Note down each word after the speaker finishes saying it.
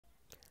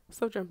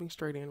So jumping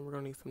straight in, we're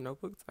going to need some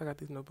notebooks. I got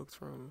these notebooks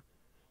from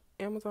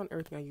Amazon.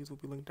 Everything I use will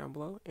be linked down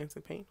below. And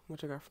some paint,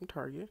 which I got from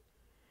Target.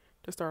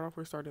 To start off,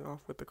 we're starting off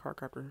with the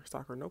Cardcaptor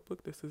Soccer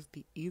Notebook. This is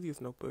the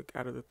easiest notebook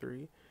out of the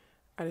three.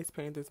 I just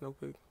painted this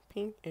notebook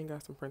pink and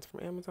got some prints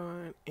from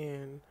Amazon.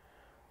 And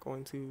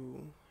going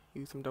to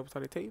use some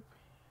double-sided tape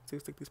to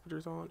stick these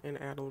pictures on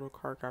and add a little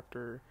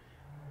Cardcaptor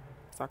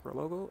Soccer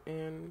logo.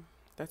 And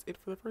that's it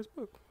for the first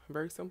book.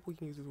 Very simple. You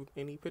can use this with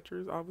any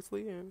pictures,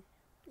 obviously. And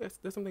that's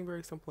something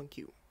very simple and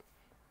cute.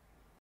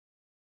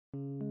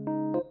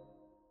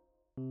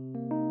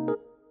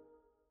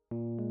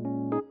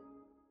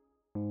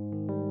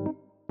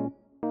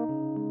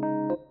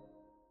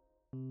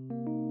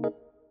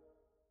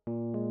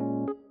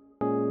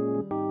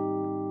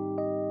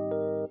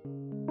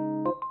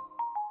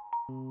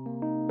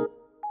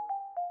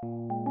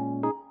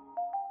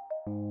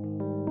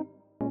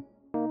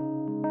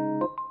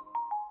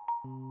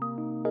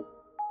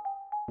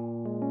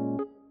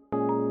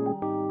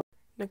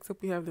 Next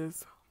up, we have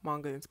this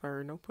manga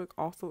inspired notebook.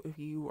 Also, if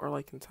you are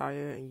like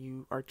Kentaya and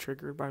you are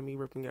triggered by me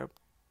ripping up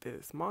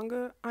this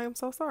manga, I am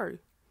so sorry.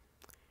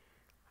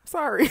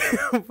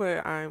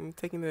 But I'm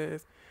taking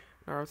this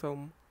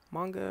Naruto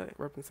manga,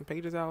 ripping some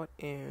pages out,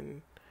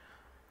 and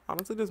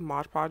honestly just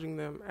Mod Podging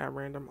them at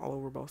random all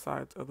over both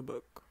sides of the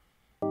book.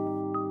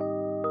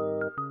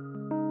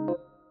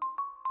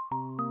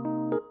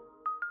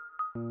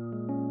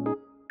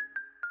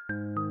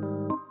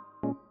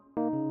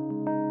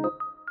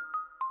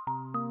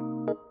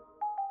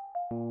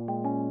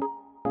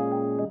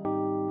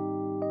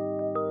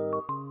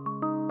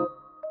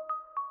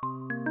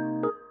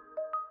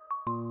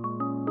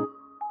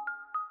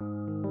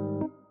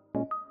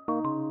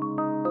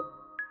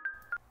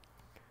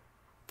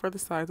 For the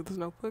sides of this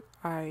notebook,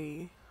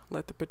 I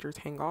let the pictures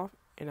hang off,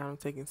 and now I'm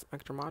taking some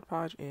extra Mod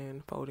Podge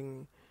and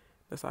folding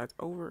the sides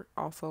over.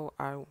 Also,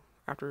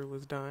 after it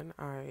was done,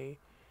 I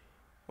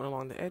went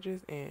along the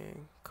edges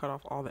and cut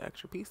off all the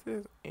extra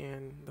pieces.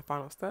 And the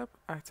final step,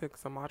 I took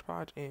some Mod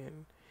Podge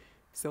and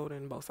sewed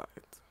in both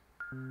sides.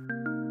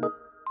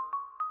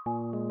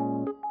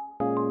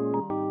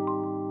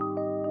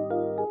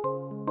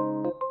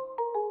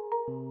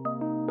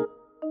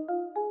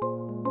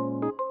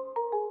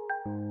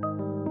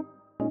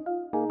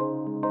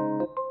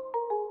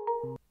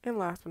 And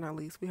last but not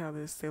least, we have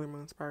this Sailor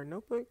Moon inspired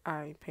notebook.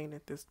 I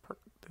painted this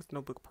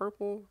notebook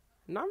purple.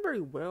 Not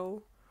very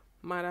well,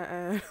 might I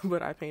add,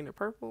 but I painted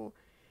purple.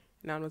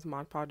 Now I'm just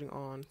Mod Podging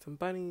on some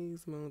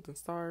bunnies, moons, and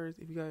stars.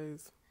 If you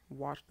guys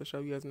watch the show,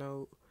 you guys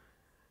know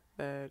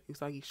that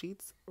Usagi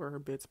sheets or her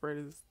bedspread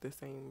is the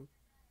same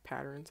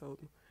pattern. So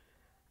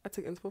I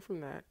took inspo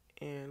from that.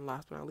 And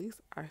last but not least,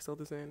 I sewed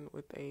this in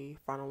with a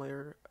final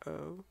layer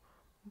of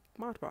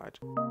Mod Podge.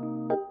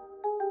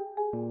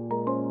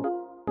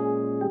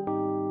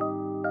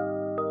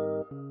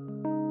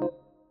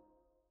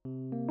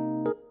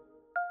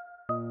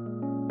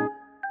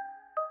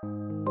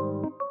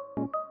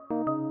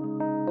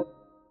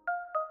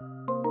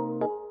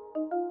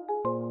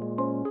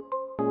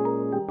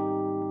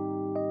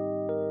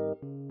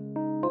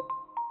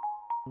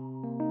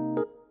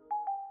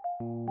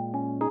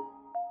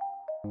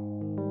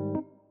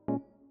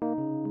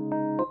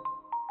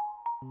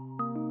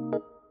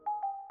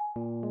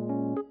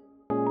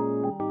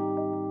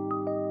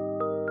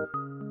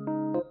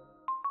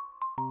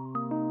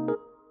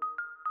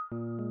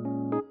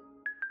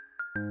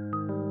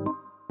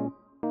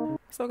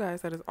 So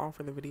guys, that is all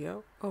for the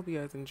video. Hope you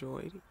guys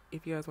enjoyed.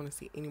 If you guys want to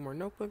see any more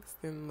notebooks,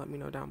 then let me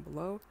know down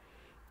below.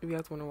 If you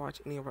guys want to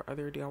watch any of our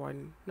other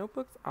DIY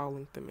notebooks, I'll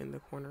link them in the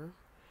corner.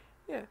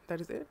 Yeah,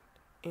 that is it.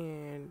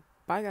 And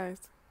bye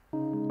guys.